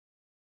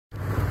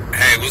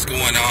what's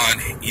going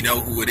on? You know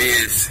who it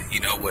is.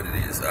 You know what it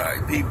is.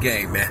 Alright, peep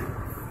game, man.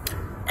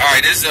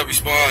 Alright, this is a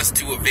response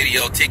to a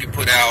video Ticket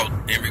put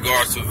out in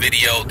regards to a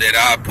video that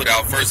I put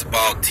out first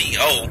about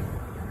T.O.,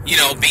 you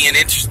know, being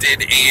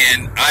interested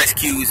in Ice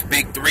Cube's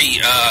Big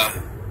Three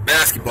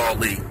basketball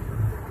league.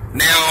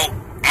 Now,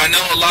 I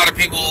know a lot of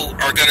people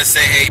are going to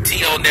say, hey,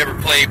 T.O. never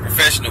played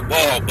professional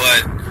ball,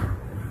 but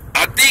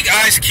I think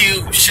Ice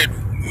Cube should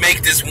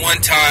make this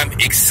one-time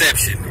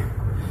exception.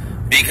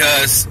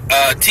 Because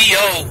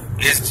T.O.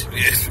 is,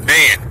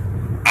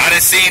 man, I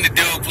done seen the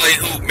dude play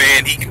hoop,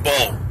 man. He can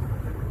ball.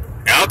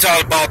 And I'm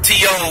talking about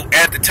T.O.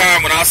 at the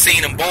time when I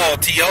seen him ball.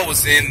 T.O.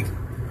 was in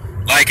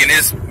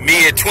his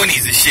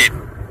mid-20s and shit.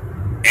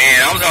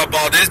 And I'm talking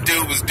about this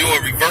dude was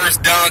doing reverse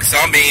dunks.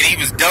 I mean, he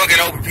was dunking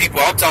over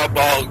people. I'm talking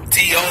about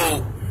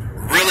T.O.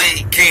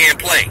 really can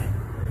play.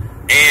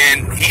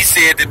 And he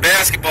said that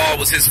basketball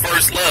was his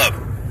first love.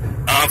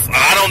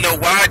 I don't know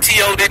why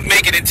T.O. didn't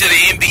make it into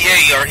the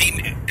NBA.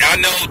 I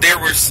know there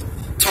was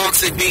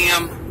talks of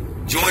him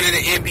joining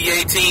the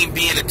NBA team,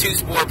 being a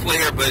two-sport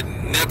player, but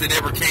nothing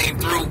ever came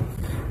through.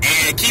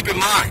 And keep in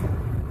mind,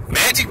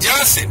 Magic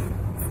Johnson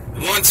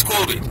once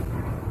quoted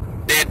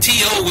that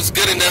T.O. was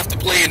good enough to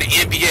play in the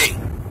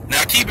NBA.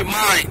 Now keep in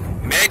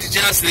mind, Magic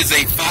Johnson is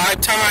a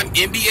 5-time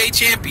NBA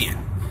champion,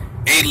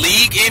 a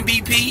league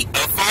MVP,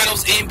 a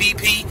finals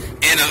MVP,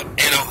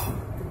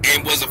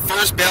 and was a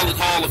first ballot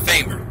Hall of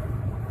Famer.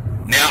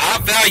 Now, I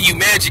value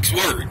Magic's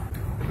word.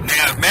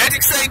 Now, if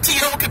Magic say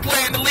T.O. can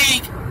play in the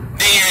league,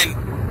 then,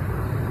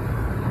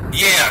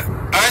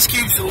 yeah, Ice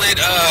Cube should let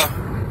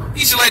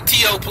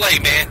T.O. play,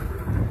 man.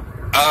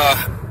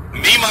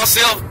 Me,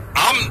 myself,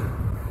 I'm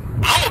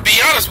gonna be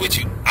honest with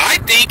you. I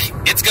think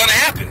it's gonna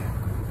happen.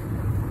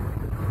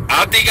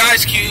 I think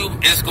Ice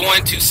Cube is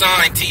going to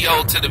sign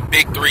T.O. to the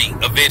Big Three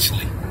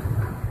eventually.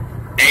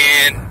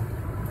 And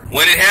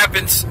when it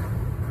happens,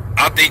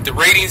 I think the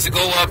ratings will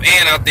go up,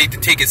 and I think the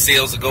ticket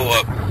sales will go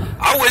up.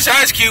 I wish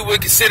Ice Cube would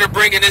consider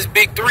bringing this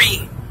Big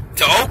Three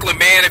to Oakland,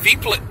 man. If he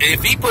put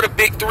a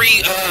Big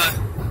Three,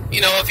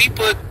 if he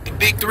put the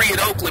Big Three in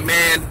Oakland,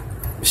 man,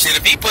 shit,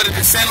 if he put it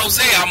in San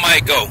Jose, I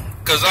might go.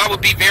 Because I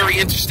would be very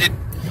interested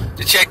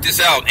to check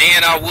this out.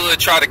 And I would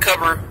try to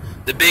cover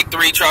the Big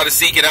Three, try to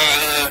seek it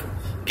out,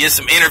 get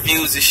some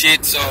interviews and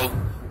shit. So,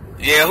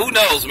 yeah, who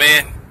knows,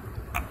 man.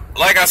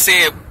 Like I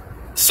said,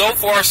 so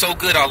far, so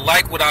good. I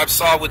like what I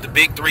saw with the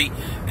Big Three,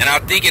 and I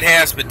think it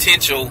has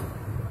potential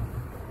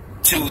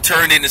to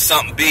turn into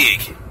something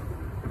big.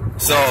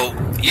 So,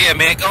 yeah,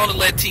 man, go on and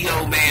let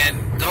T.O.,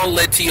 man. Go on and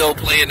let T.O.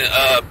 play in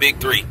the Big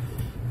Three.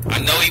 I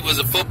know he was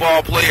a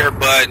football player,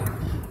 but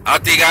I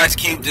think Ice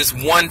Cube just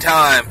one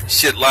time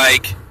should,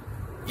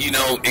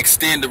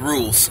 extend the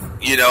rules,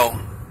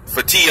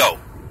 for T.O.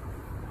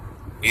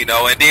 And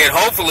then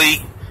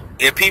hopefully,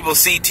 if people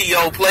see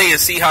T.O. play and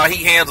see how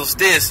he handles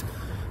this,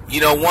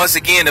 once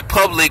again, the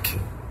public,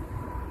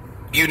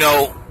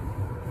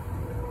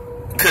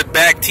 could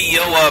back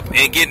T.O. up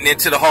and getting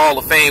into the Hall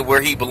of Fame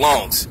where he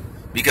belongs.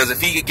 Because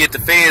if he could get the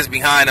fans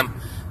behind him,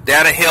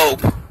 that'll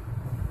help,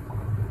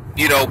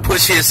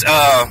 push his,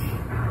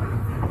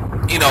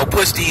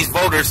 push these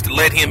voters to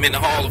let him in the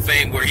Hall of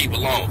Fame where he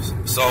belongs.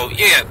 So,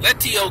 yeah, let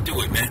T.O.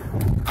 do it, man.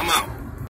 I'm out.